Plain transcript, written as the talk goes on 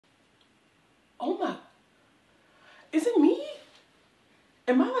Oh my. Is it me?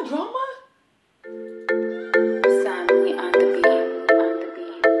 Am I the drama? Sadly on the beat,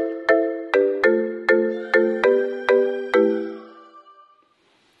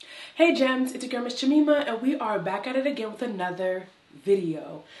 Hey Gems, it's your girl Missjemima, and we are back at it again with another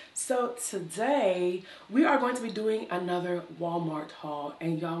video. So today we are going to be doing another Walmart haul,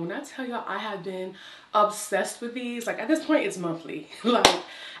 and y'all, when I tell y'all I have been obsessed with these, like at this point it's monthly. Like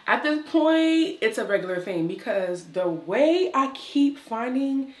at this point it's a regular thing because the way I keep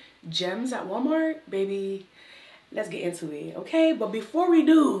finding gems at Walmart, baby, let's get into it, okay? But before we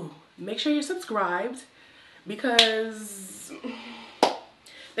do, make sure you're subscribed because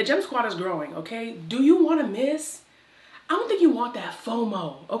the gem squad is growing, okay? Do you want to miss? I don't think you want that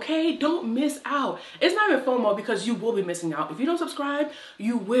FOMO, okay? Don't miss out. It's not even FOMO because you will be missing out. If you don't subscribe,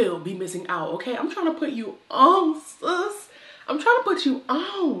 you will be missing out, okay? I'm trying to put you on, sis. I'm trying to put you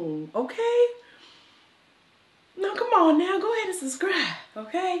on, okay? Now, come on now. Go ahead and subscribe,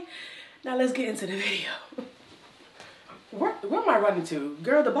 okay? Now, let's get into the video. Where am I running to?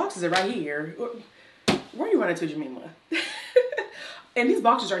 Girl, the boxes are right here. Where are you running to, Jemima? And these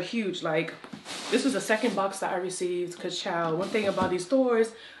boxes are huge. Like, this was the second box that I received because, child, one thing about these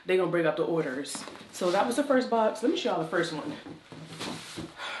stores, they gonna break up the orders. So that was the first box. Let me show y'all the first one.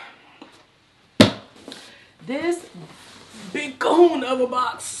 This big cone of a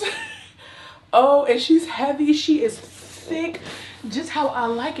box. Oh, and she's heavy. She is thick. Just how I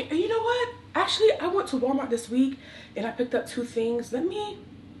like it. And you know what? Actually, I went to Walmart this week and I picked up two things. Let me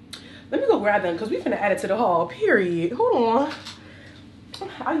go grab them because we finna add it to the haul, period. Hold on.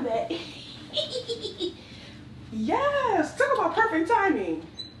 I'll do that. Yes, talk about perfect timing.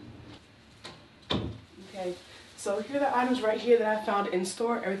 Okay, so here are the items right here that I found in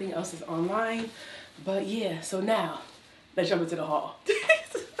store. Everything else is online. But yeah, so now let's jump into the haul.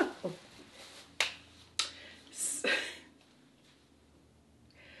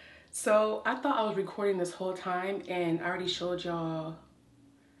 So I thought I was recording this whole time and I already showed y'all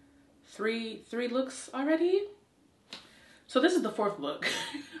three looks already. So this is the fourth look.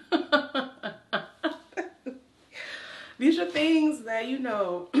 These are things that, you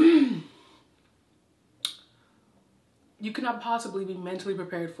know, you cannot possibly be mentally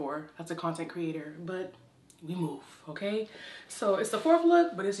prepared for as a content creator, but we move, okay? So it's the fourth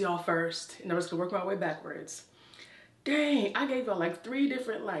look, but it's y'all first, and I'm just gonna work my way backwards. Dang, I gave y'all like 3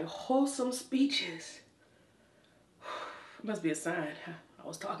 different like wholesome speeches. It must be a sign. I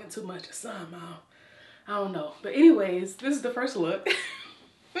was talking too much or something. I don't know. But anyways, this is the first look.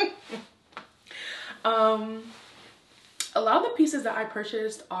 A lot of the pieces that I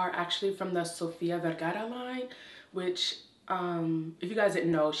purchased are actually from the Sofia Vergara line, which if you guys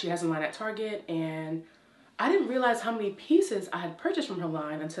didn't know, she has a line at Target, and I didn't realize how many pieces I had purchased from her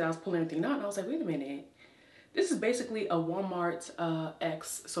line until I was pulling everything out, and I was like, wait a minute. This is basically a Walmart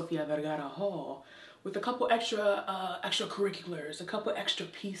X Sofia Vergara haul with a couple extra extracurriculars, a couple extra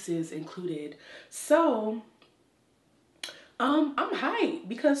pieces included. So I'm hyped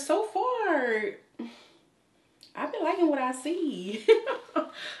because so far I've been liking what I see.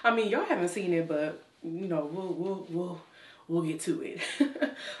 I mean, y'all haven't seen it, but you know, we'll get to it.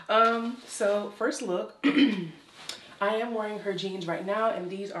 So first look, I am wearing her jeans right now, and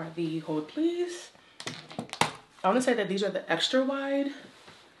these are the, hold please. I want to say that these are the extra wide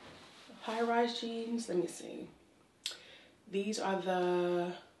high-rise jeans. Let me see. These are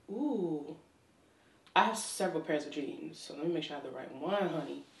the, ooh, I have several pairs of jeans, so let me make sure I have the right one,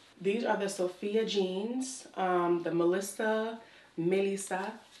 honey. These are the Sofia jeans, the Melisa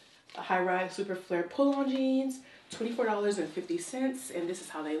high-rise super flare pull-on jeans, $24.50, and this is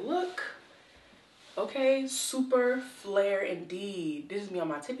how they look. Okay, super flare indeed. This is me on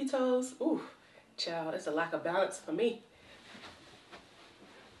my tippy toes. Ooh, child, it's a lack of balance for me.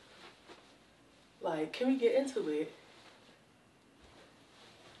 Like, can we get into it?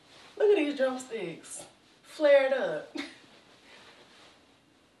 Look at these drumsticks, flared up.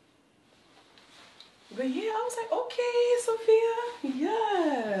 But yeah, I was like, okay, Sofia,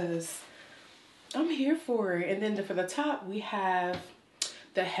 yes, I'm here for it. And then for the top, we have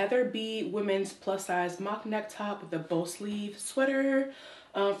the Heather B women's plus size mock neck top with the bow sleeve sweater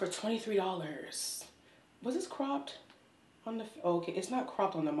for $23. Was this cropped on the, oh, okay, it's not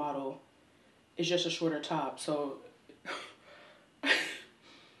cropped on the model. It's just a shorter top, so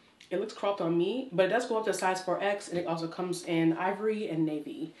it looks cropped on me, but it does go up to size 4X, and it also comes in ivory and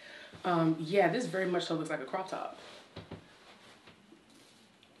navy. Yeah, this very much so looks like a crop top,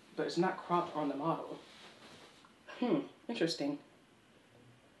 but it's not cropped on the model. Interesting.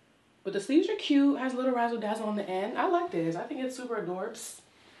 But the sleeves are cute, has a little razzle dazzle on the end. I like this. I think it's super adorbs.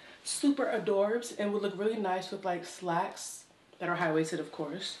 super adorbs and would look really nice with like slacks that are high-waisted, of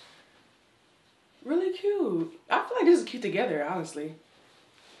course. Really cute. I feel like this is cute together, honestly.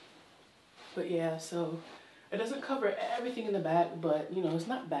 But yeah, so it doesn't cover everything in the back, but you know, it's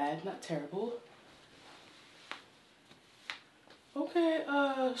not bad, not terrible. Okay,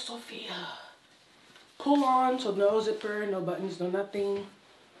 Sofia. Pull on, so no zipper, no buttons, no nothing.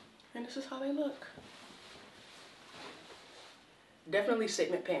 And this is how they look. Definitely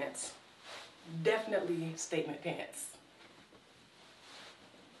statement pants. Definitely statement pants.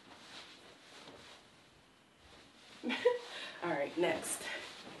 Alright, next.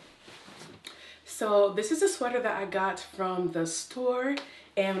 So this is a sweater that I got from the store,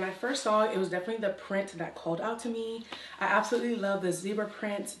 and when I first saw it, it was definitely the print that called out to me. I absolutely love the zebra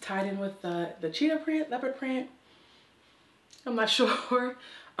print tied in with the cheetah print, leopard print. I'm not sure,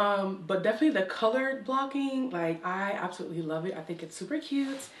 but definitely the colored blocking, like I absolutely love it. I think it's super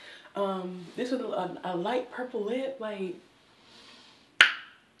cute. This with a light purple lip, like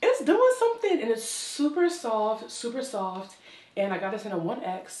it's doing something, and it's super soft, and I got this in a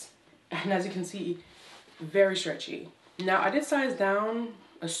 1X. And as you can see, very stretchy. Now I did size down,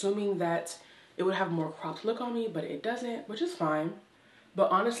 assuming that it would have more cropped look on me, but it doesn't, which is fine.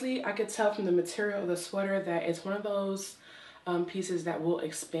 But honestly, I could tell from the material of the sweater that it's one of those pieces that will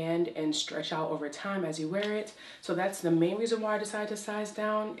expand and stretch out over time as you wear it. So that's the main reason why I decided to size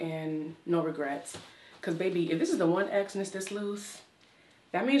down, and no regrets. Because baby, if this is the 1X and it's this loose,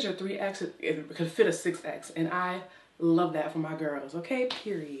 that means your 3X it could fit a 6X. And I love that for my girls, okay?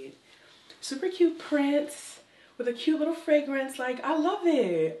 Period. Super cute prints with a cute little fragrance. Like, I love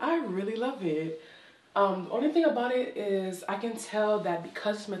it. I really love it. The only thing about it is I can tell that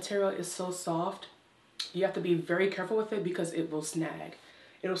because this material is so soft, you have to be very careful with it because it will snag.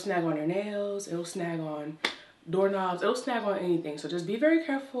 It'll snag on your nails. It'll snag on doorknobs. It'll snag on anything. So just be very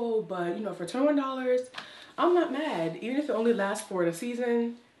careful. But, you know, for $21, I'm not mad. Even if it only lasts for the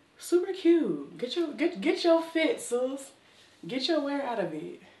season, super cute. Get your fit, sis. Get your wear out of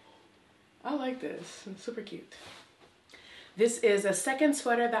it. I like this. It's super cute. This is a second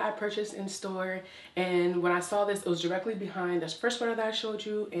sweater that I purchased in store, and when I saw this, it was directly behind this first sweater that I showed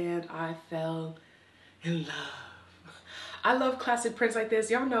you, and I fell in love. I love classic prints like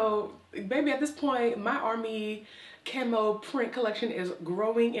this. Y'all know, baby, at this point, my army camo print collection is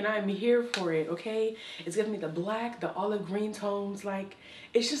growing, and I'm here for it, okay? It's giving me the black, the olive green tones, like,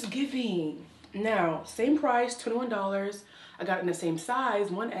 it's just giving. Now, same price, $21. I got it in the same size,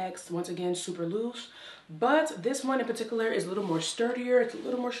 1X, once again, super loose. But this one in particular is a little more sturdier. It's a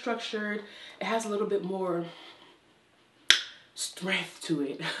little more structured. It has a little bit more strength to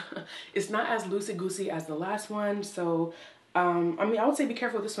it. It's not as loosey-goosey as the last one. So, I mean, I would say be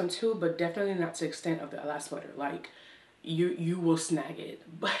careful with this one too, but definitely not to the extent of the last sweater. Like, you will snag it.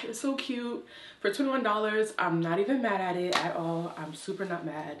 But it's so cute. For $21, I'm not even mad at it at all. I'm super not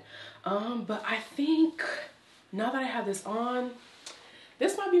mad. But I think now that I have this on,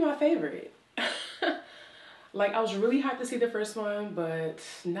 this might be my favorite. Like, I was really hyped to see the first one, but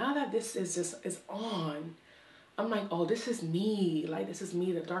now that this is on, I'm like, oh, this is me. Like, this is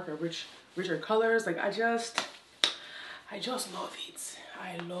me, the darker, richer colors. Like, I just love it.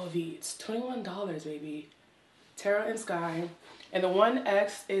 I love it. $21, baby. Terra and Sky. And the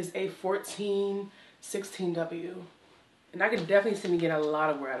 1X is a 14-16W. And I could definitely see me get a lot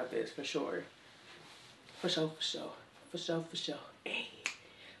of wear out of this, for sure. For sure, for sure. For sure, for sure. Hey.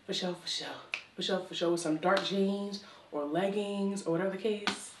 For sure, for sure. For sure, for sure. With some dark jeans or leggings or whatever the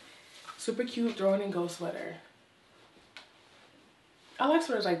case. Super cute throw it and go sweater. I like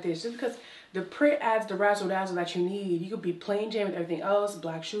sweaters like this just because the print adds the razzle dazzle that you need. You could be plain Jane with everything else,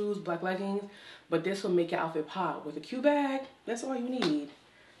 black shoes, black leggings, but this will make your outfit pop. With a cute bag, that's all you need.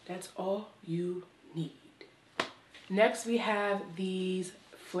 That's all you need. Next, we have these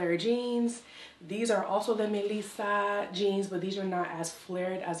flare jeans. These are also the Melisa jeans, but these are not as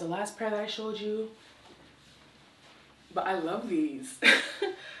flared as the last pair that I showed you. But I love these.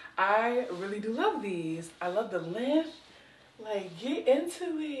 I really do love these. I love the length. Like, get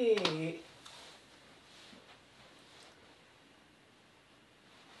into it.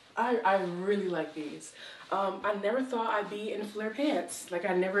 I really like these. I never thought I'd be in flare pants. Like,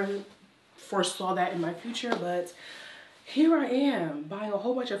 I never foresaw that in my future, but here I am buying a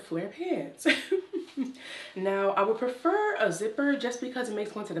whole bunch of flare pants. Now, I would prefer a zipper just because it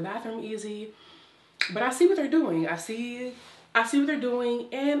makes going to the bathroom easy, but I see what they're doing. I see what they're doing,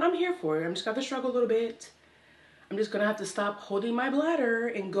 and I'm here for it. I'm just gonna have to struggle a little bit. I'm just gonna have to stop holding my bladder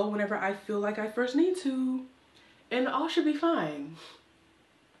and go whenever I feel like I first need to, and all should be fine.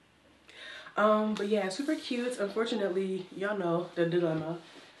 But yeah, super cute. Unfortunately, y'all know the dilemma.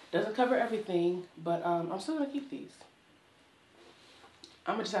 Doesn't cover everything, but I'm still gonna keep these.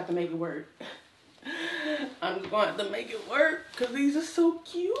 I'm gonna just have to make it work. I'm just gonna have to make it work because these are so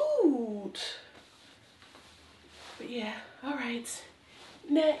cute. But yeah, all right.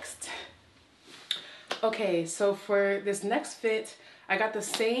 Next. Okay, so for this next fit, I got the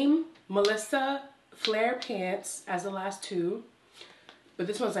same Melisa flare pants as the last two. But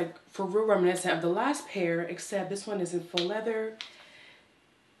this one's like for real reminiscent of the last pair, except this one is in faux leather.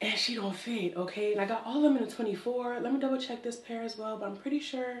 And she don't fit, okay? And I got all of them in a 24. Let me double check this pair as well, but I'm pretty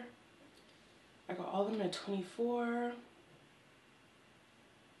sure I got all of them in a 24.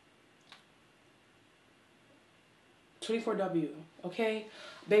 $24W, okay?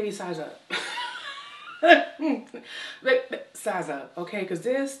 Baby, size up. Size up, okay? Because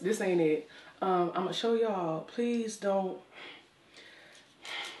this ain't it. I'm gonna show y'all. Please don't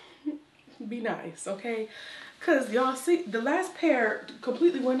be nice, okay? Because y'all see, the last pair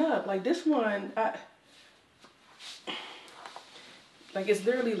completely went up. Like this one, like it's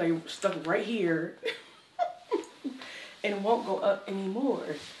literally like stuck right here and won't go up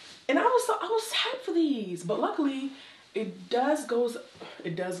anymore. And I was hyped for these, but luckily it does go up.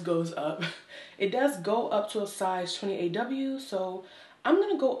 It does go up to a size 28W. So I'm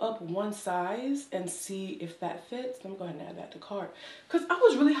gonna go up one size and see if that fits. Let me go ahead and add that to cart. Cause I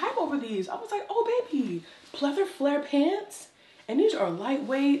was really hyped over these. I was like, oh baby, pleather flare pants. And these are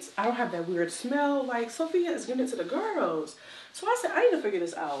lightweights. I don't have that weird smell. Like Sofia is giving it to the girls. So I said, I need to figure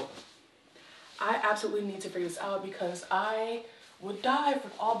this out. I absolutely need to figure this out because I would die for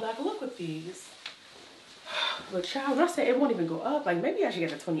an all black look with these. But child, when I say it won't even go up, like maybe I should get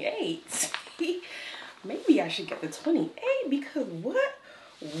the 28. Maybe I should get the 28 because what?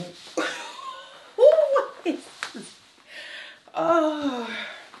 What is this?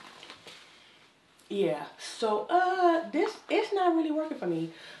 Yeah. So this it's not really working for me,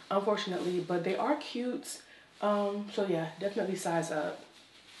 unfortunately, but they are cute. So yeah, definitely size up.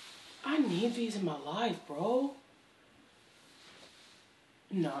 I need these in my life, bro.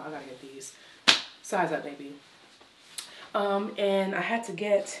 No, I gotta get these. Size up, baby. And I had to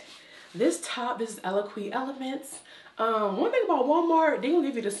get this top. This is ELOQUII Elements. One thing about Walmart, they gonna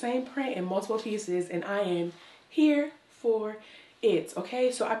give you the same print in multiple pieces, and I am here for it.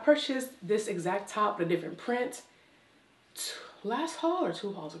 Okay, so I purchased this exact top with a different print last haul or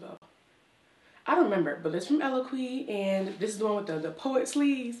 2 hauls ago. I don't remember, but it's from ELOQUII, and this is the one with the poet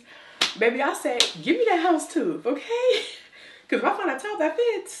sleeves. Baby, I said, give me that Houndstooth, okay? Because if I find a top that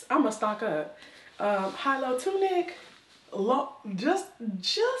fits, I'm gonna stock up. High-low tunic, just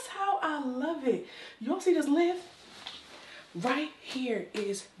how I love it. You all see this lift? Right here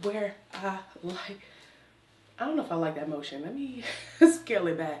is where I like. I don't know if I like that motion. Let me scale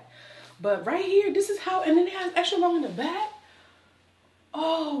it back. But right here, this is how, and then it has extra long in the back.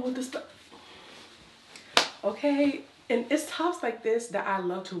 Oh, with the stuff. Okay, and it's tops like this that I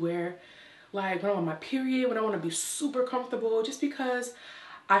love to wear, like when I'm on my period, when I want to be super comfortable, just because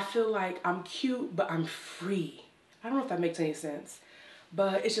I feel like I'm cute, but I'm free. I don't know if that makes any sense,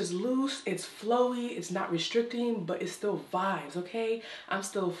 but it's just loose, it's flowy, it's not restricting, but it's still vibes, okay? I'm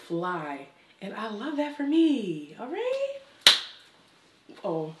still fly, and I love that for me, all right?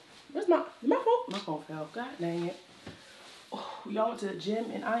 Oh, where's my phone? My phone fell, god dang it. Oh, y'all went to the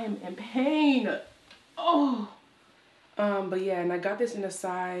gym, and I am in pain. Oh, but yeah, and I got this in a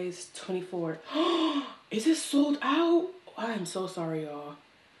size 24. Is it sold out? I am so sorry, y'all.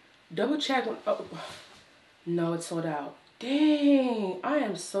 Double check when, oh, no, it's sold out. Dang, I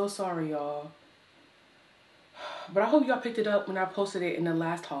am so sorry, y'all. But I hope y'all picked it up when I posted it in the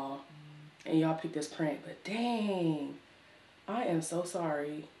last haul, and y'all picked this print, but dang, I am so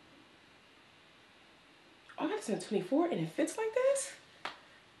sorry. Oh, I got this in 24 and it fits like this?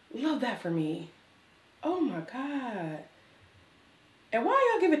 Love that for me. Oh my God. And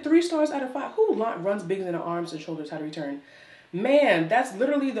why y'all give it 3 stars out of 5? Who runs bigger than the arms and shoulders how to return? Man, that's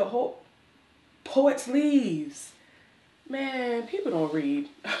literally the whole poet sleeves. Man, people don't read.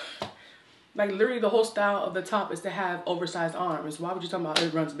 Like literally the whole style of the top is to have oversized arms. Why would you talk about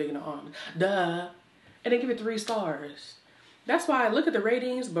it runs big in the arms? Duh. And they give it 3 stars. That's why I look at the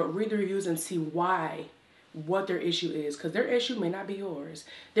ratings, but read the reviews and see why. What their issue is, because their issue may not be yours.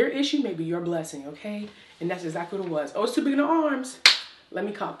 Their issue may be your blessing, okay? And that's exactly what it was. Oh, it's too big in the arms. Let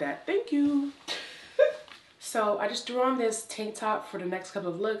me cop that. Thank you. So I just threw on this tank top for the next couple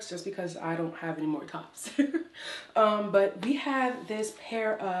of looks just because I don't have any more tops. But we have this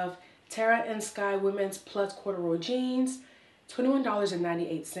pair of Terra and Sky women's plus corduroy jeans,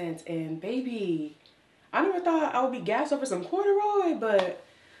 $21.98. And baby, I never thought I would be gassed over some corduroy, but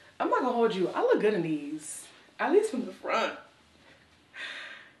I'm not gonna hold you. I look good in these, at least from the front.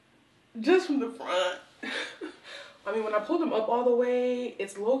 just from the front. I mean, when I pull them up all the way,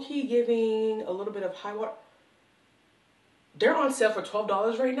 it's low-key giving a little bit of high water. They're on sale for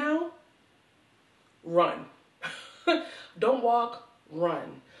 $12 right now. Run. Don't walk,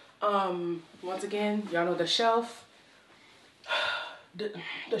 run. Once again, y'all know the shelf.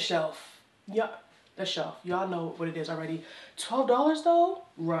 The shelf. Yeah, the shelf. Y'all know what it is already. $12 though,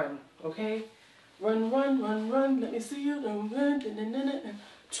 run, okay? Run, run, run, run. Let me see you.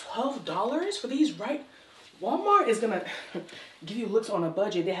 $12 for these, right? Walmart is gonna give you looks on a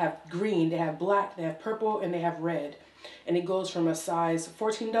budget. They have green, they have black, they have purple, and they have red. And it goes from a size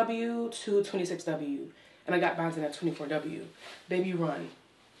 14W to 26W. And I got mine in at 24W. Baby, run.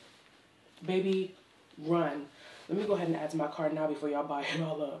 Baby, run. Let me go ahead and add to my cart now before y'all buy it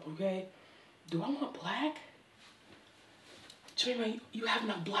all up, okay? Do I want black? Jemima, you have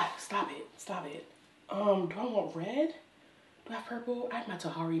enough black. Stop it. Stop it. Do I want red? Do I have purple? I have my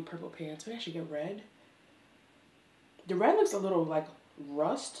Tahari purple pants. Maybe I should get red. The red looks a little like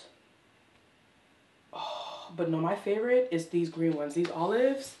rust. Oh, but no, my favorite is these green ones. These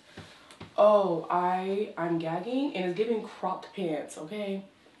olives. Oh, I'm gagging, and it's giving cropped pants, okay?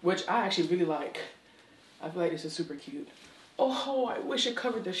 Which I actually really like. I feel like this is super cute. Oh, I wish it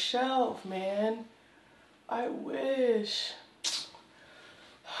covered the shelf, man. I wish.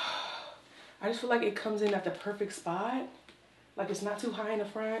 I just feel like it comes in at the perfect spot. Like it's not too high in the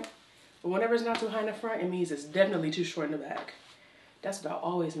front. But whenever it's not too high in the front, it means it's definitely too short in the back. That's what that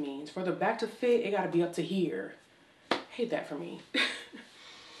always means. For the back to fit, it gotta be up to here. Hate that for me.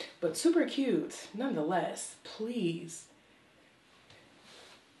 But super cute, nonetheless. Please.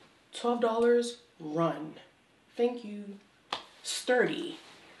 $12, run. Thank you. Sturdy.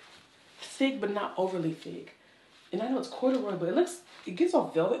 Thick, but not overly thick. And I know it's corduroy, but it gives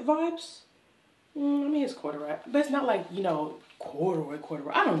off velvet vibes. I mean, it's corduroy, but it's not like, you know, corduroy.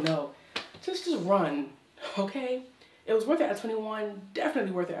 I don't know. Just run, okay? It was worth it at 21,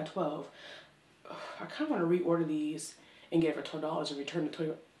 definitely worth it at 12. I kind of want to reorder these and get it for $12 and return the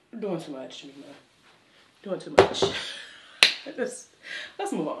 20. I'm doing too much, Jemima. Doing too much. Let's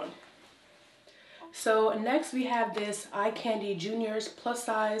move on. So next we have this Eye Candy Juniors plus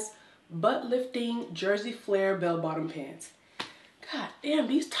size butt lifting jersey flare bell bottom pants. God damn,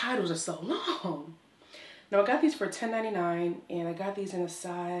 these titles are so long. Now I got these for $10.99 and I got these in a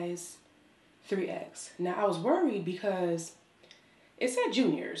size 3X. Now I was worried because it said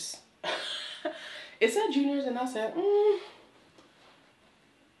juniors. It said juniors and I said,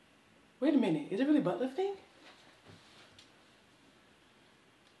 wait a minute, is it really butt lifting?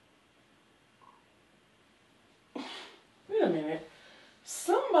 Wait a minute.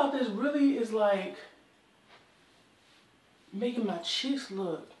 Something about this really is like making my cheeks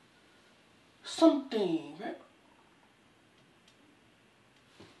look something, right?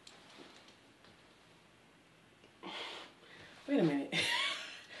 Wait a minute.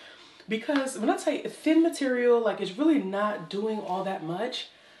 Because when I tell you thin material, like it's really not doing all that much.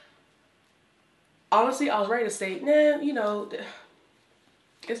 Honestly, I was ready to say, nah, you know,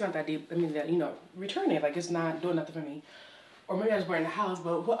 it's not that deep. I mean, you know, return it. Like it's not doing nothing for me. Or maybe I was wearing the house,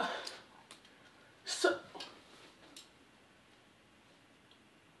 but what? So,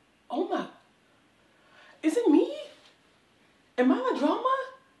 oh my, is it me? Am I the drama?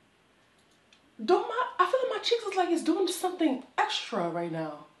 I feel like my cheeks look like it's doing something extra right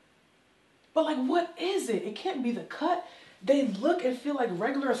now. But like, what is it? It can't be the cut. They look and feel like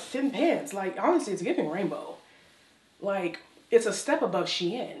regular thin pants. Like, honestly, it's giving rainbow. Like, it's a step above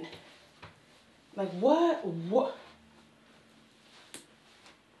Shein. Like, what?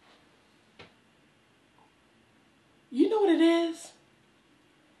 You know what it is?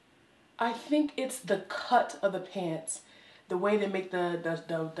 I think it's the cut of the pants. The way they make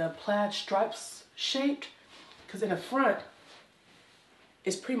the plaid stripes shaped. Because in the front,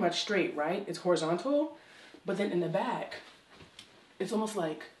 it's pretty much straight, right? It's horizontal. But then in the back, it's almost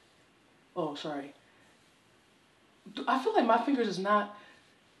like, oh, sorry. I feel like my fingers is not,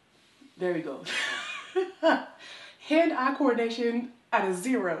 there we go. Hand-eye coordination at a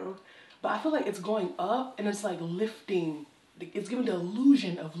 0. But I feel like it's going up and it's like lifting. It's giving the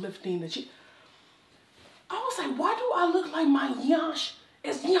illusion of lifting the cheek. I was like, why do I look like my yash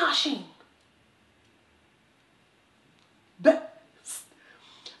is yashing? But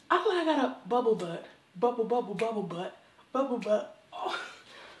I feel like I got a bubble butt. Bubble butt. Oh.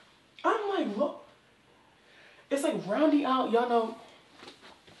 I'm like, look. It's like rounding out, y'all know.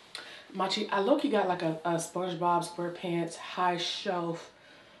 My cheek, I low-key got like a SpongeBob SquarePants high shelf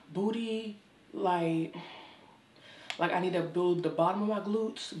booty, like I need to build the bottom of my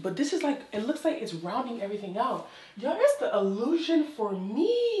glutes, but this is like, it looks like it's rounding everything out. Y'all, it's the illusion for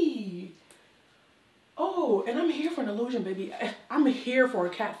me. Oh, and I'm here for an illusion, baby. I'm here for a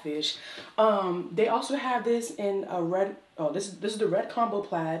catfish. They also have this in a red. Oh, this is the red combo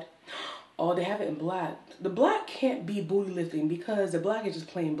plaid. Oh, they have it in black. The black can't be booty lifting because the black is just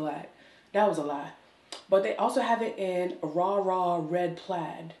plain black. That was a lie. But they also have it in a raw red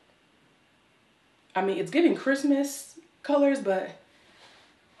plaid. I mean, it's giving Christmas colors, but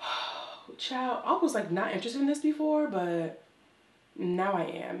child, I was like not interested in this before, but now I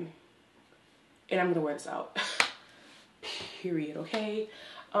am. And I'm gonna wear this out. Period, okay?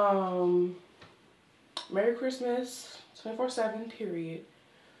 Merry Christmas, 24/7, period.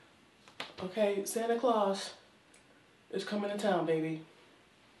 Okay, Santa Claus is coming to town, baby.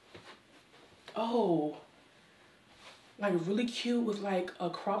 Oh, like really cute with like a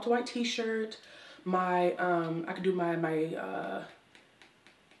cropped white t-shirt. My, I could do my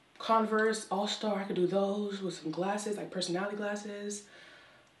Converse All-Star. I could do those with some glasses, like personality glasses.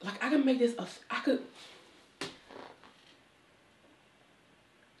 Like I could make this,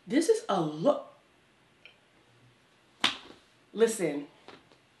 this is a look. Listen,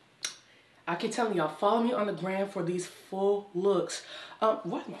 I keep telling y'all, follow me on the gram for these full looks. Why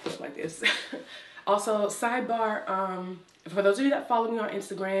am I feeling like this? Also, sidebar, for those of you that follow me on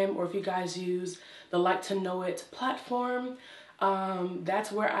Instagram, or if you guys use the Like to Know It platform,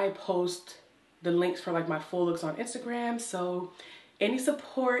 that's where I post the links for like my full looks on Instagram. So any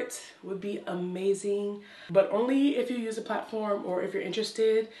support would be amazing, but only if you use the platform or if you're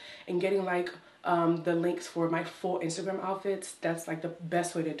interested in getting like the links for my full Instagram outfits. That's like the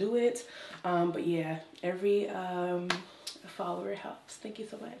best way to do it. But yeah, every follower helps. Thank you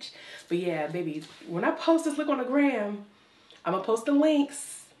so much. But yeah, baby, when I post this look on the gram, I'm gonna post the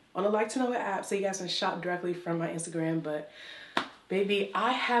links on the Like to Know It app so you guys can shop directly from my Instagram. But baby,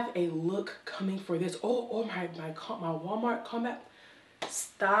 I have a look coming for this. Oh my Walmart combat.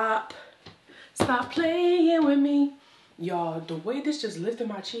 Stop playing with me, y'all. The way this just lifted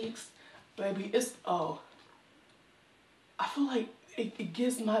my cheeks, baby, it's I feel like it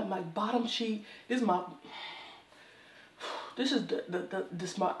gives my bottom cheek. This is my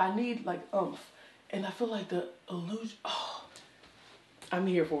I need like and I feel like the illusion. Oh, I'm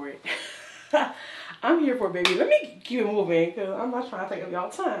here for it. I'm here for it, baby. Let me keep it moving because I'm not trying to take up y'all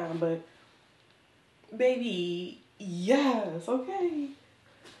time, but baby, yes, okay.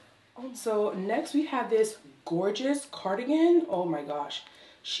 So next we have this gorgeous cardigan. Oh my gosh,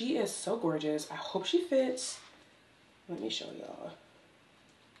 she is so gorgeous. I hope she fits. Let me show y'all.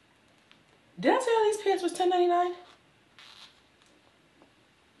 Did I tell you these pants was $10.99?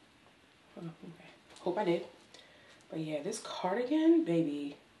 Okay, hope I did. But yeah, this cardigan,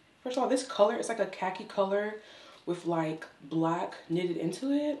 baby. First of all, this color, it's like a khaki color with like black knitted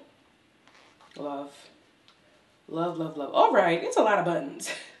into it. Love. Love, love, love. All right, it's a lot of buttons.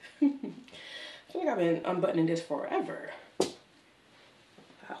 I feel like I've been unbuttoning this forever.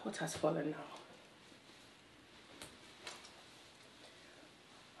 What has fallen now?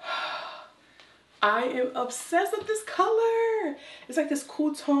 I am obsessed with this color. It's like this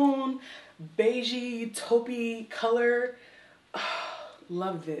cool tone, beigey, taupey color.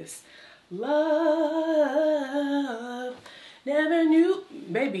 Love this. Love. Never knew.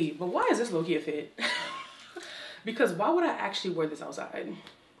 Baby, but why is this low-key a fit? Because why would I actually wear this outside?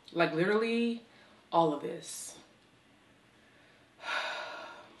 Like literally all of this.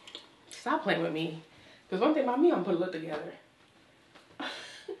 Stop playing with me. Because one thing about me, I'm gonna put a look together.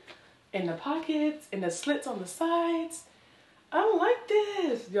 In the pockets, in the slits on the sides. I like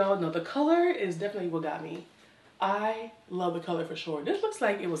this. Y'all know the color is definitely what got me. I love the color for sure. This looks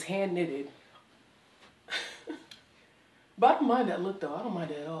like it was hand knitted. But I don't mind that look though. I don't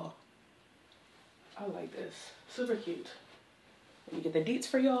mind it at all. I like this. Super cute. Let me get the deets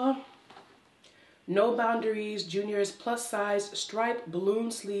for y'all. No Boundaries Juniors plus size striped balloon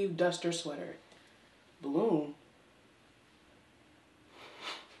sleeve duster sweater. Balloon.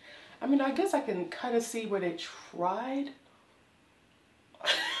 I mean, I guess I can kind of see where they tried.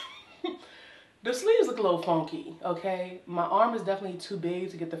 The sleeves look a little funky, okay? My arm is definitely too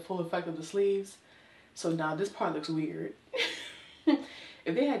big to get the full effect of the sleeves. So now this part looks weird.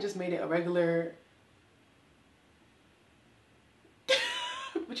 If they had just made it a regular...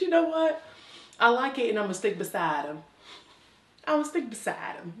 But you know what? I like it and I'm gonna stick beside them. I'm gonna stick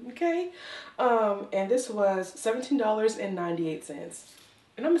beside them, okay? And this was $17.98.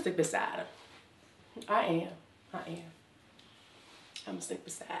 And I'm gonna stick beside him. I am. I'm gonna stick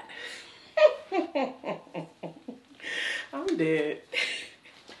beside him. I'm dead.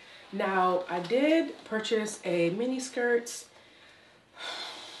 Now, I did purchase a mini skirt.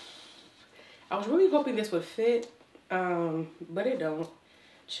 I was really hoping this would fit, but it don't.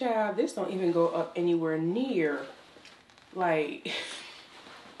 Child, this don't even go up anywhere near, like,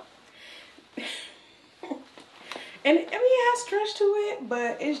 and I mean, it has stretch to it,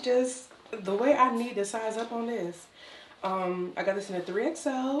 but it's just the way I need to size up on this. I got this in a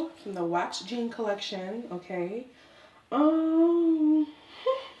 3XL from the Watch Jean collection, okay.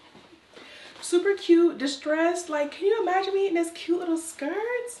 Super cute, distressed. Like, can you imagine me in this cute little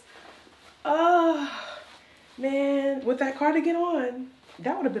skirts? Man, with that cardigan on,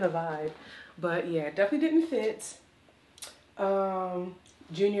 that would have been a vibe. But yeah, definitely didn't fit.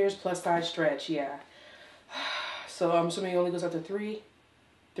 Junior's plus size stretch, yeah. So I'm assuming it only goes up to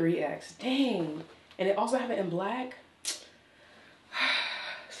 3X. Dang. And they also have it in black.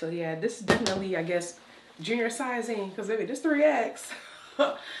 So yeah, this is definitely, I guess, junior sizing, because maybe this 3X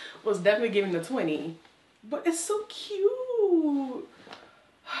was definitely giving the 20. But it's so cute.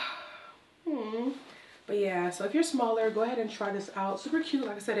 But yeah, so if you're smaller, go ahead and try this out. Super cute.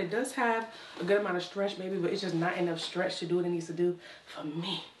 Like I said, it does have a good amount of stretch, maybe, but it's just not enough stretch to do what it needs to do for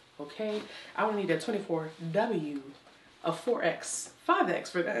me. Okay? I would need a 24W, a 4X, 5X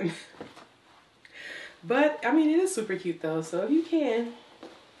for them. But I mean, it is super cute though. So if you can,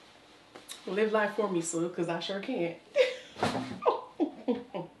 live life for me, Sooooo, because I sure can't.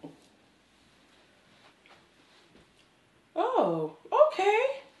 Oh, okay.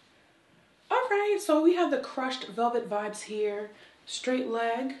 All right, so we have the crushed velvet vibes here. Straight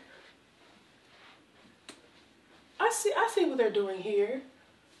leg. I see what they're doing here.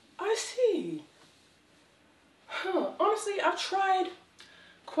 I see. Honestly, I've tried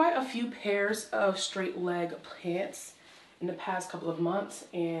quite a few pairs of straight leg pants in the past couple of months,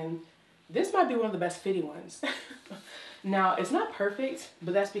 and this might be one of the best fitting ones. Now, it's not perfect,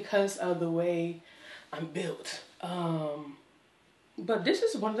 but that's because of the way I'm built. But this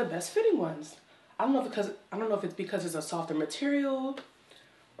is one of the best fitting ones. I don't know if it's because it's a softer material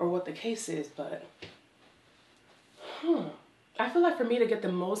or what the case is, but I feel like for me to get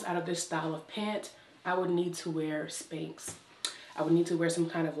the most out of this style of pant, I would need to wear Spanx. I would need to wear some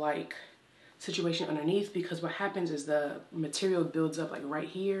kind of like situation underneath, because what happens is the material builds up like right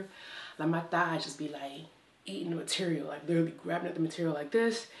here. Like my thighs just be like eating the material, like literally grabbing at the material like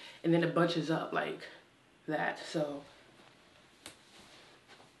this, and then it bunches up like that. So,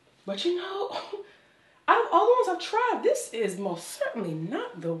 but you know, out of all the ones I've tried, this is most certainly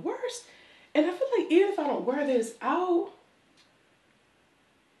not the worst. And I feel like even if I don't wear this out,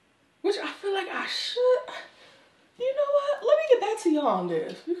 which I feel like I should, you know what? Let me get back to y'all on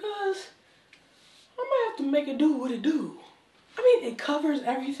this, because I might have to make it do what it do. I mean, it covers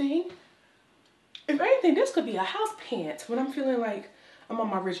everything. If anything, this could be a house pant when I'm feeling like I'm on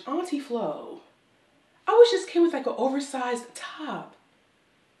my rich auntie flow. I wish this came with like an oversized top.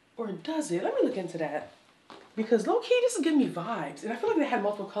 Or does it? Let me look into that. Because low-key, this is giving me vibes. And I feel like they had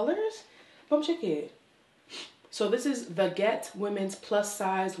multiple colors. But check it. So this is the Get Women's plus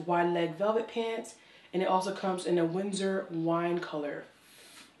size wide leg velvet pants. And it also comes in a Windsor wine color.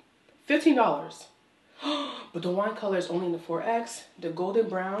 $15. But the wine color is only in the 4X. The golden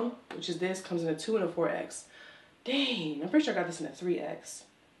brown, which is this, comes in a 2 and a 4X. Dang, I'm pretty sure I got this in a 3X.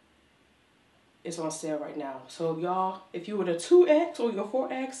 It's on sale right now. So y'all, if you were the 2X or your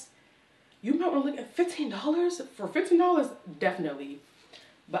 4X, you might want to look at $15. For $15, definitely.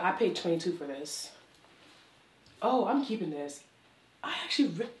 But I paid $22 for this. Oh, I'm keeping this. I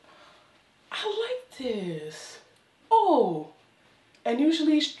like this. Oh. And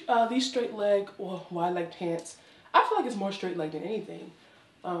usually these straight leg or wide leg pants, I feel like it's more straight leg than anything.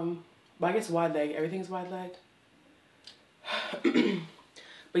 But I guess wide leg, everything's wide leg.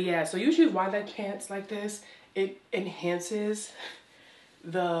 But yeah, so usually wide leg pants like this, it enhances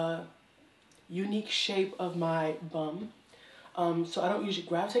the unique shape of my bum. So I don't usually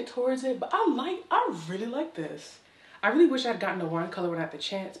gravitate towards it, but I really like this. I really wish I'd gotten the wine color when I had the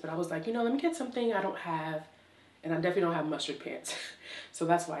chance, but I was like, you know, let me get something I don't have. And I definitely don't have mustard pants. So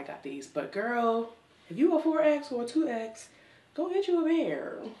that's why I got these. But girl, if you a 4X or a 2X, go get you a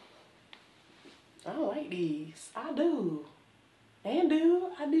pair. I like these. I do. I do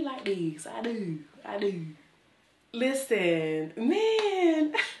like these. I do. Listen,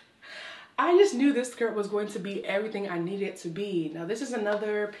 man. I just knew this skirt was going to be everything I needed it to be. Now this is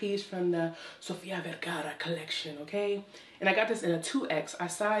another piece from the Sofia Vergara collection, okay? And I got this in a 2X. I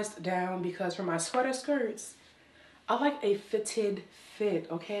sized down because for my sweater skirts, I like a fitted fit,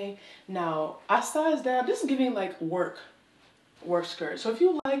 okay? Now, I sized down. This is giving like work skirt. So if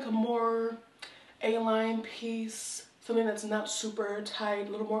you like a more A-line piece, something that's not super tight,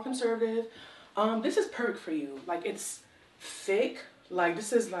 a little more conservative, this is perfect for you. Like, it's thick. Like,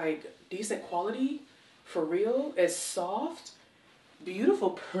 this is like decent quality for real. It's soft, beautiful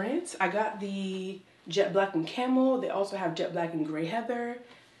prints. I got the jet black and camel. They also have jet black and gray heather.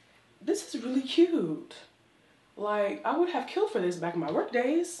 This is really cute. Like, I would have killed for this back in my work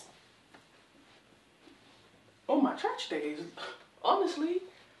days. Oh, my church days. Honestly,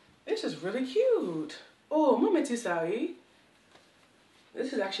 this is really cute. Oh, momenti sai.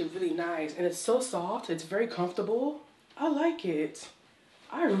 This is actually really nice, and it's so soft. It's very comfortable. I like it.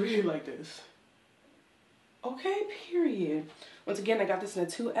 I really like this. Okay, period. Once again, I got this in a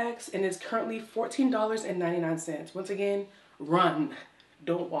 2X, and it's currently $14.99. Once again, run,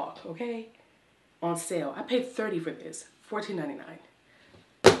 don't walk, okay? On sale. I paid $30 for this, $14.99.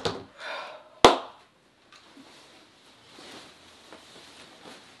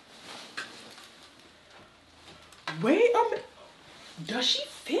 Wait a minute. Does she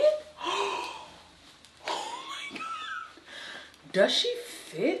fit? Oh my God. Does she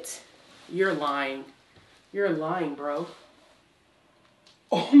fit? You're lying. You're lying, bro.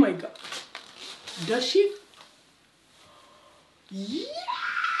 Oh my God. Does she? Yes!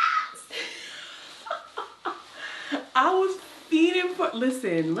 I was feeding for,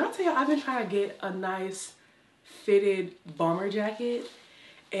 listen, when I tell you I've been trying to get a nice fitted bomber jacket,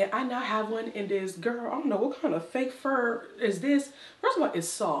 and I now have one in this, girl, I don't know what kind of fake fur is this. First of all, it's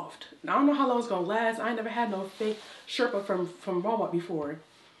soft. I don't know how long it's gonna last. I ain't never had no fake Sherpa from Walmart before.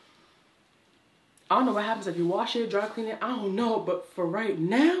 I don't know what happens if you wash it, dry clean it, I don't know, but for right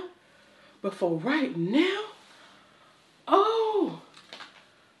now, oh,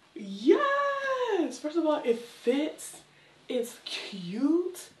 yes. First of all, it fits, it's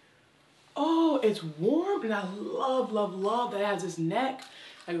cute. Oh, it's warm, and I love, love, love that it has this neck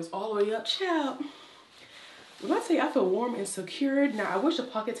that goes all the way up, child. When I say I feel warm and secured, now I wish the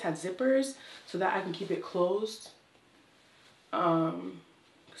pockets had zippers so that I can keep it closed.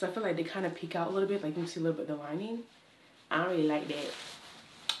 Because I feel like they kind of peek out a little bit, like you can see a little bit of the lining. I don't really like that.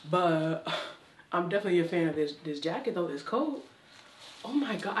 But I'm definitely a fan of this jacket though, this coat. Oh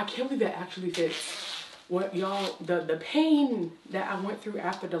my God, I can't believe that actually fits. What y'all, the pain that I went through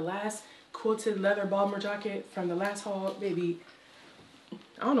after the last quilted leather bomber jacket from the last haul, baby.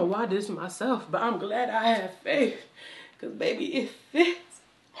 I don't know why I did this to myself, but I'm glad I have faith. Because baby, it fits.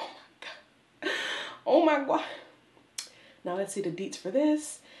 Oh my God. Oh my God. Now let's see the deets for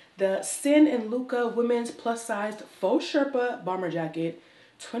this. The Sin and Luca women's plus sized faux Sherpa bomber jacket,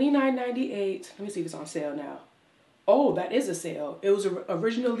 $29.98. Let me see if it's on sale now. Oh, that is a sale. It was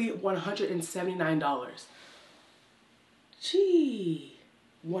originally $179. Gee,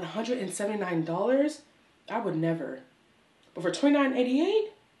 $179? I would never. But for $29.88,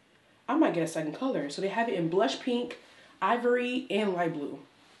 I might get a second color. So they have it in blush pink, ivory, and light blue.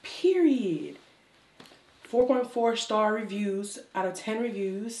 Period. 4.4 star reviews out of 10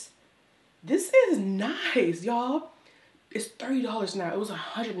 reviews. This is nice, y'all. It's $30 now. It was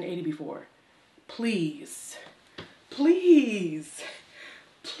 $180 before. Please. Please.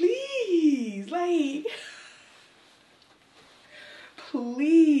 Please. Like,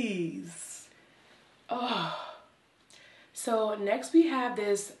 please. Oh. So next we have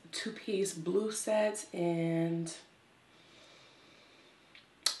this two-piece blue set, and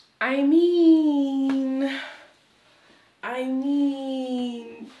I mean,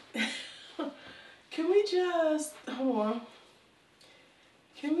 can we just, hold on,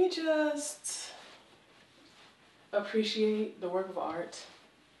 can we just appreciate the work of art?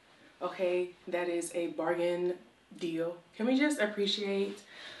 Okay, that is a bargain deal. Can we just appreciate,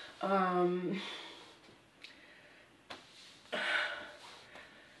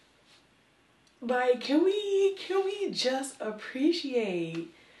 like, can we just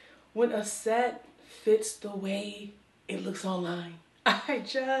appreciate when a set fits the way it looks online? Let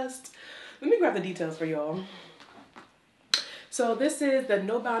me grab the details for y'all. So this is the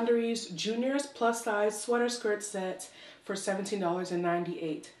No Boundaries Juniors plus size sweater skirt set for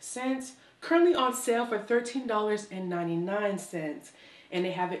 $17.98. Currently on sale for $13.99. And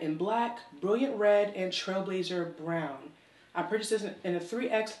they have it in black, brilliant red, and trailblazer brown. I purchased this in a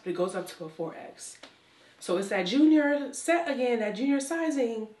 3X, but it goes up to a 4X. So it's that junior set again, that junior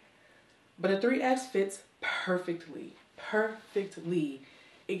sizing, but a 3X fits perfectly, perfectly.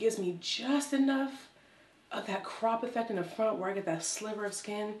 It gives me just enough of that crop effect in the front where I get that sliver of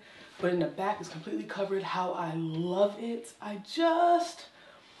skin, but in the back is completely covered. How I love it.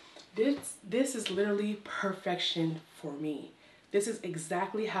 This is literally perfection for me. This is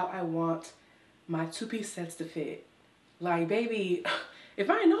exactly how I want my two-piece sets to fit. Like, baby, if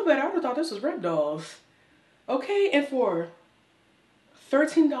I didn't know better, I would have thought this was Rep Dolls. Okay, and for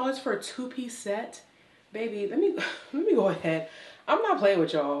 $13 for a two-piece set, baby, let me go ahead. I'm not playing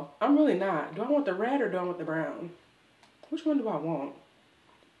with y'all. I'm really not. Do I want the red or do I want the brown? Which one do I want?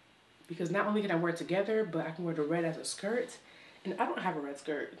 because not only can I wear it together, but I can wear the red as a skirt, and I don't have a red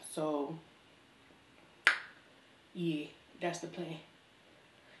skirt, so yeah, that's the plan.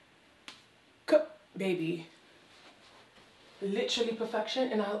 Baby, literally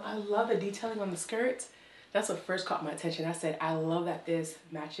perfection. And I love the detailing on the skirt. That's what first caught my attention. I said, I love that this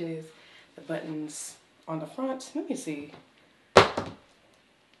matches the buttons on the front. Let me see. Are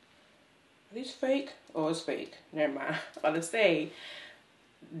these fake? Oh, it's fake. Never mind. I was about to say,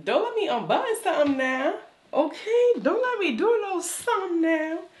 don't let me unbutton something now. Okay, don't let me do a little something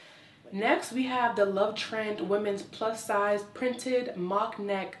now. Next, we have the Love Trend women's plus size printed mock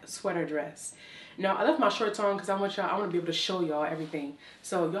neck sweater dress. Now, I left my shorts on because I want to be able to show y'all everything.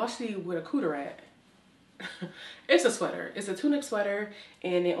 So y'all see where the cooter at. It's a sweater. It's a Tunic sweater,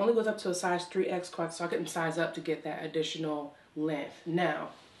 and it only goes up to a size 3X crotch, so I couldn't size up to get that additional length. Now,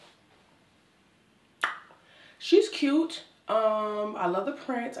 she's cute. I love the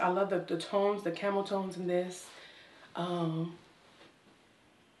print. I love the tones, the camel tones in this. So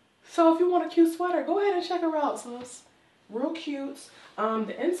if you want a cute sweater, go ahead and check her out, sis. Real cute.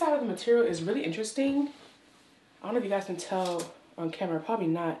 The inside of the material is really interesting. I don't know if you guys can tell on camera, probably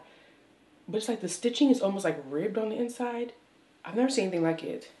not. But it's like the stitching is almost like ribbed on the inside. I've never seen anything like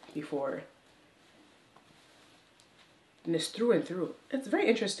it before. And it's through and through. It's very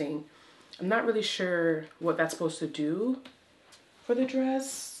interesting. I'm not really sure what that's supposed to do for the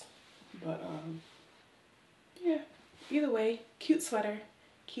dress. But yeah, either way, cute sweater,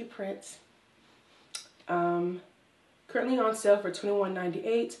 cute prints. Currently on sale for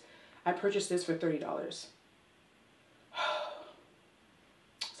 $21.98. I purchased this for $30.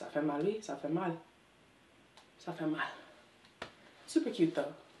 Ça fait mal, oui, ça fait mal. Ça fait mal. Super cute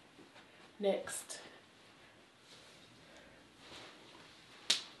though. Next.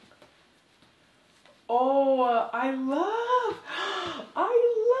 Oh, I love,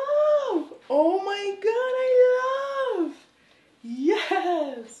 oh my God, I love.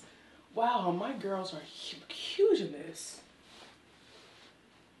 Yes. Wow, my girls are huge in this.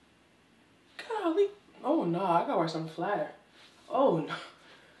 Golly. Oh no, I gotta wear something flatter. Oh no.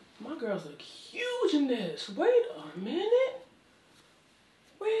 My girls look huge in this. Wait a minute.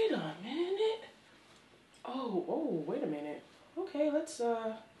 Wait a minute. Oh, wait a minute. Okay, let's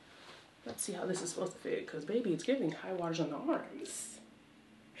see how this is supposed to fit, because baby, it's giving high waters on the arms.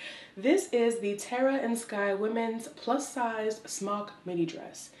 This is the Terra and Sky women's plus size smock midi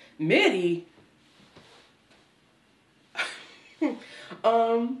dress. Midi?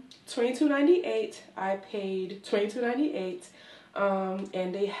 $22.98. I paid $22.98.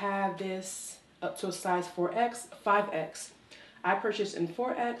 And they have this up to a size 4X, 5X. I purchased in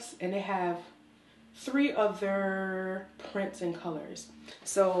 4X, and they have 3 other prints and colors.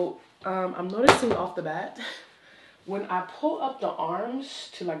 So I'm noticing off the bat, when I pull up the arms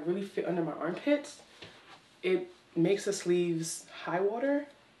to like really fit under my armpits, it makes the sleeves high water,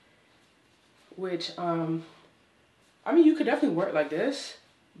 which I mean, you could definitely wear it like this,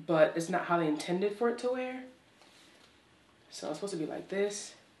 but it's not how they intended for it to wear. So it's supposed to be like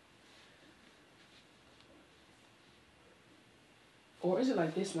this. Or is it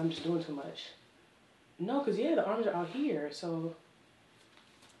like this and I'm just doing too much? No, because yeah, the arms are out here, so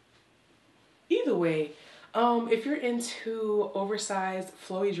either way, if you're into oversized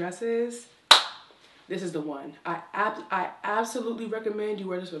flowy dresses, this is the one. I absolutely recommend you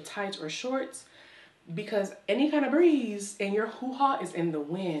wear this with tights or shorts, because any kind of breeze and your hoo-ha is in the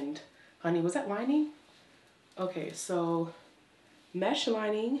wind. Honey, was that lining? Okay, so mesh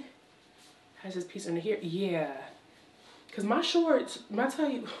lining has this piece under here. Yeah, because my shorts, I tell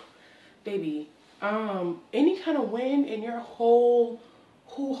you, baby, any kind of wind and your whole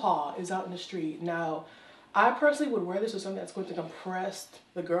hoo-ha is out in the street. Now, I personally would wear this with something that's going to compress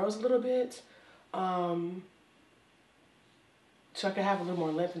the girls a little bit, so I can have a little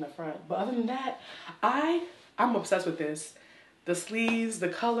more length in the front. But other than that, I'm obsessed with this. The sleeves, the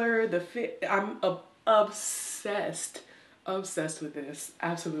color, the fit. I'm obsessed with this.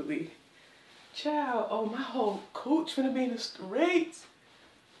 Absolutely. Ciao. Oh, my whole cooch finna be in the straight.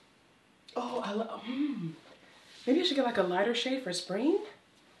 Oh, I love. Maybe I should get like a lighter shade for spring.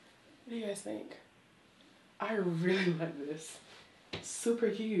 What do you guys think? I really like this. Super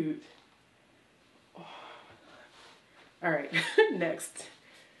cute. Oh. All right, next.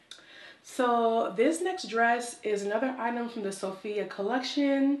 So this next dress is another item from the Sofia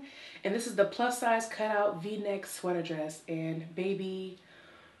collection, and this is the plus size cutout V-neck sweater dress. And baby,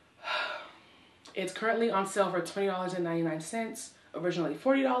 it's currently on sale for $20.99, originally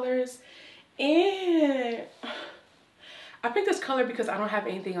 $40. And I picked this color because I don't have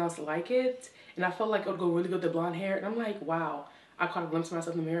anything else like it, and I felt like it would go really good with the blonde hair. And I'm like, wow, I caught a glimpse of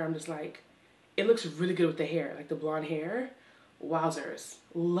myself in the mirror. I'm just like, it looks really good with the hair, like the blonde hair. Wowzers.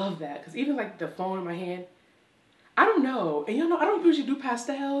 Love that. Because even like the phone in my hand, I don't know. And you know, I don't usually do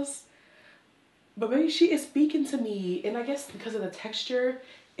pastels. But maybe she is speaking to me. And I guess because of the texture,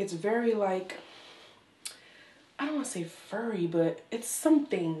 it's very like, I don't want to say furry, but it's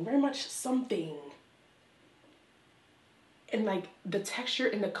something. Very much something. And like the texture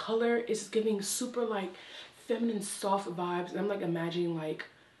and the color is giving super like feminine soft vibes. And I'm like imagining like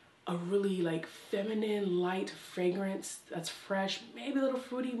a really like feminine light fragrance that's fresh, maybe a little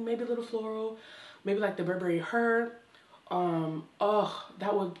fruity, maybe a little floral, maybe like the Burberry Her. Oh,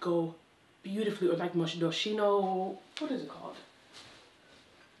 that would go beautifully. Or like Moschino, what is it called?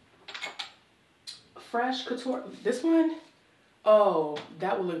 Fresh Couture. This one, oh,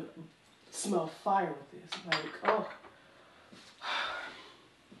 that would look, smell fire with this. Like, oh,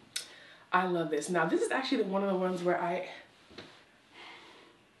 I love this. Now this is actually one of the ones where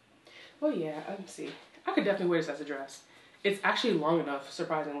well, yeah, let me see. I could definitely wear this as a dress. It's actually long enough,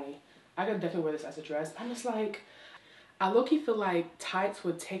 surprisingly. I could definitely wear this as a dress. I'm just like, I low-key feel like tights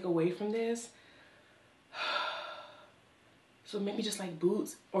would take away from this. So maybe just like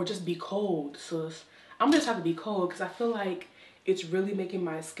boots or just be cold, sis. I'm just have to be cold because I feel like it's really making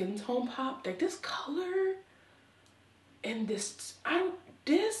my skin tone pop. Like this color and this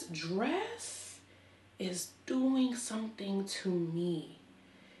dress is doing something to me.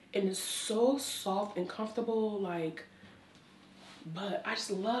 And it's so soft and comfortable, like, but I just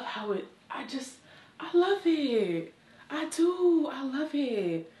love how I love it. I do, I love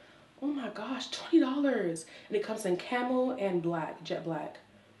it. Oh my gosh, $20. And it comes in camel and black, jet black.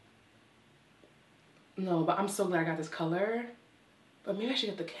 No, but I'm so glad I got this color. But maybe I should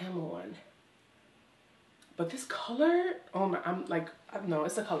get the camel one. But this color, oh my, I'm like, no,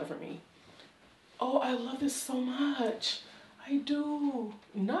 it's the color for me. Oh, I love this so much. I do.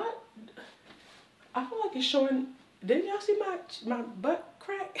 Not, I feel like it's showing, didn't y'all see my butt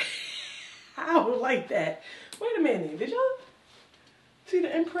crack? I don't like that. Wait a minute, did y'all see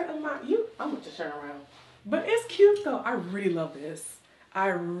the imprint of I'm gonna just turn around. But it's cute though. I really love this. I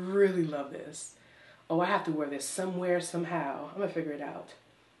really love this. Oh, I have to wear this somewhere, somehow. I'm gonna figure it out.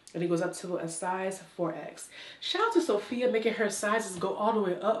 And it goes up to a size 4X. Shout out to Sofia making her sizes go all the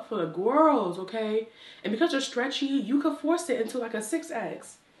way up for the girls, okay? And because they're stretchy, you could force it into like a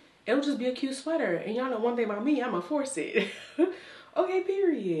 6X. It'll just be a cute sweater. And y'all know one thing about me, I'ma force it. Okay,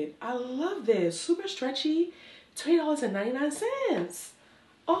 period. I love this. Super stretchy. $20.99.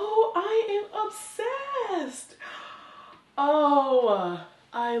 Oh, I am obsessed. Oh,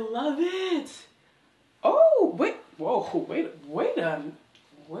 I love it. Oh, wait. Whoa, wait a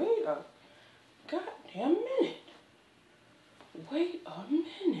goddamn minute. Wait a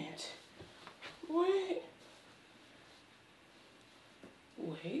minute. Wait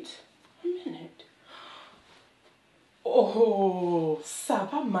a minute. Oh, ça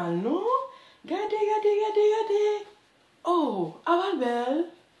va mal, non? Gade. Oh, aval belle.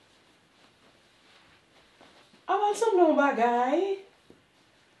 Aval semblon bagay.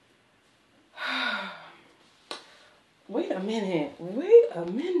 Wait a minute.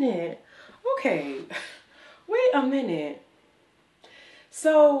 Okay, wait a minute.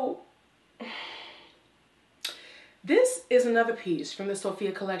 So, this is another piece from the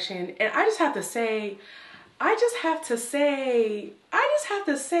Sofia collection, and I just have to say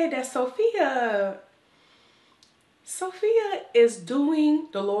that Sofia is doing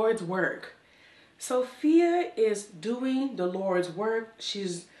the Lord's work. Sofia is doing the Lord's work.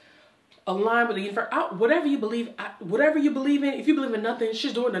 She's aligned with the universe. Whatever you believe in, if you believe in nothing,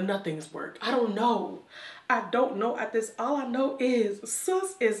 she's doing the nothing's work. I don't know at this. All I know is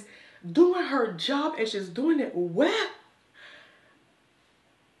sis is doing her job and she's doing it well.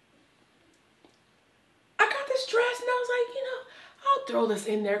 I got this dress and I was like, you know, I'll throw this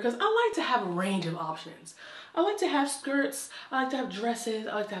in there because I like to have a range of options. I like to have skirts, I like to have dresses,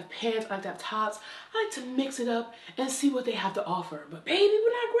 I like to have pants, I like to have tops. I like to mix it up and see what they have to offer. But baby,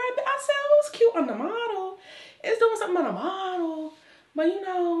 when I grabbed it, I said, oh, it's cute on the model. It's doing something on the model. But you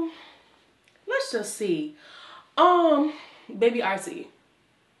know, let's just see. Baby, I see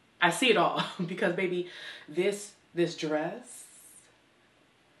it all. Because baby, this dress,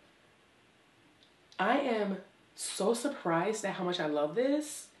 I am so surprised at how much I love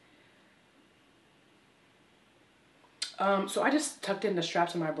this. So I just tucked in the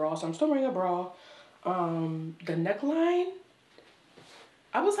straps in my bra, so I'm still wearing a bra. The neckline,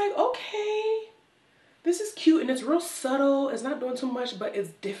 I was like, okay, this is cute and it's real subtle. It's not doing too much, but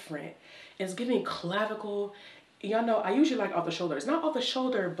it's different. It's giving clavicle. Y'all know I usually like off the shoulder. It's not off the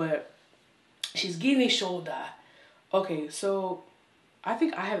shoulder, but she's giving shoulder. Okay, so I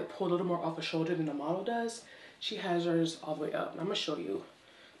think I have it pulled a little more off the shoulder than the model does. She has hers all the way up. I'm gonna show you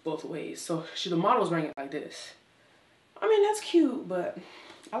both ways. So the model's wearing it like this. I mean, that's cute, but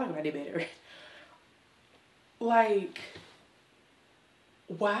I like my better. Like,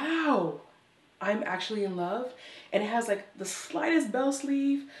 wow. I'm actually in love. And it has like the slightest bell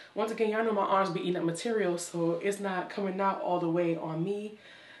sleeve. Once again, y'all know my arms be eating up material, so it's not coming out all the way on me.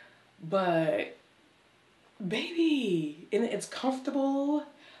 But baby, and it's comfortable,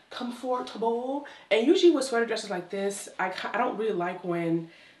 and usually with sweater dresses like this, I don't really like when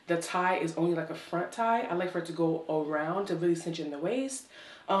the tie is only like a front tie. I like for it to go around to really cinch in the waist.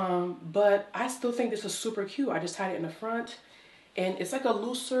 But I still think this is super cute. I just tied it in the front, and it's like a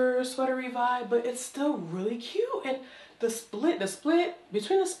looser sweatery vibe, but it's still really cute. And the split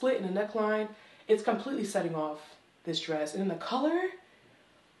between the split and the neckline, it's completely setting off this dress. And then the color,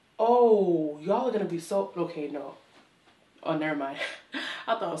 oh, y'all are gonna be so, okay, no. Oh, never mind.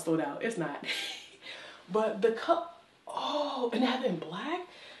 I thought it was sold out. It's not. But the cup, oh, and have it in black?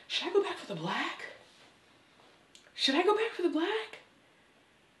 Should I go back for the black? Should I go back for the black?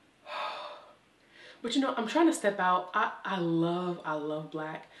 But you know, I'm trying to step out. I love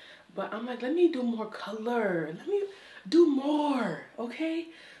black. But I'm like, let me do more color. Let me do more, okay?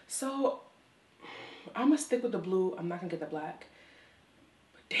 So I'm gonna stick with the blue. I'm not gonna get the black.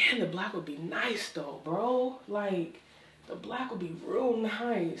 But damn, the black would be nice though, bro. Like, the black would be real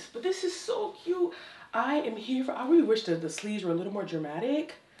nice. But this is so cute. I am here for, I really wish that the sleeves were a little more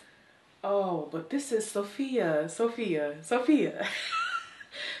dramatic. Oh, but this is Sofia Vergara.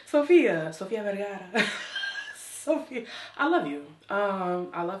 Sofia, I love you.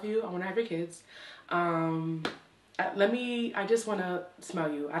 I love you. I want to have your kids. I just want to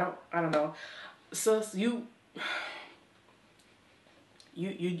smell you. I don't know. So you're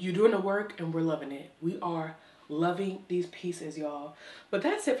doing the work and we're loving it. We are loving these pieces, y'all. But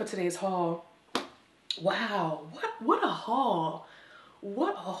that's it for today's haul. Wow, what a haul.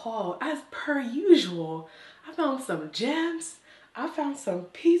 What a haul. As per usual, I found some gems. I found some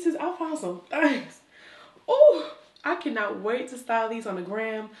pieces. I found some things. Oh, I cannot wait to style these on the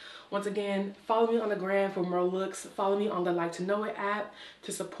gram. Once again, follow me on the gram for more looks. Follow me on the Like to Know It app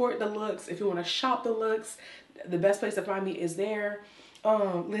to support the looks. If you want to shop the looks, the best place to find me is there.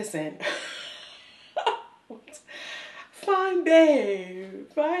 Listen. Fine babe,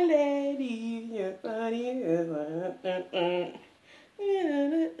 fine lady, you're funny.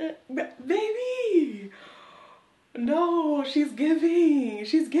 Baby, no, she's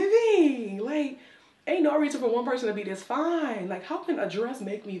giving. Like, ain't no reason for one person to be this fine. Like, how can a dress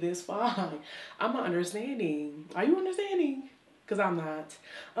make me this fine? I'm not understanding. Are you understanding? Because I'm not.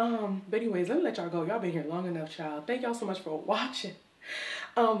 But anyways, let me let y'all go. Y'all been here long enough, child. Thank y'all so much for watching.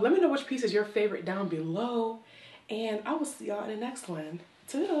 Let me know which piece is your favorite down below. And I will see y'all in the next one.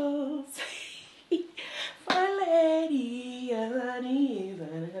 Toodles. Fine lady.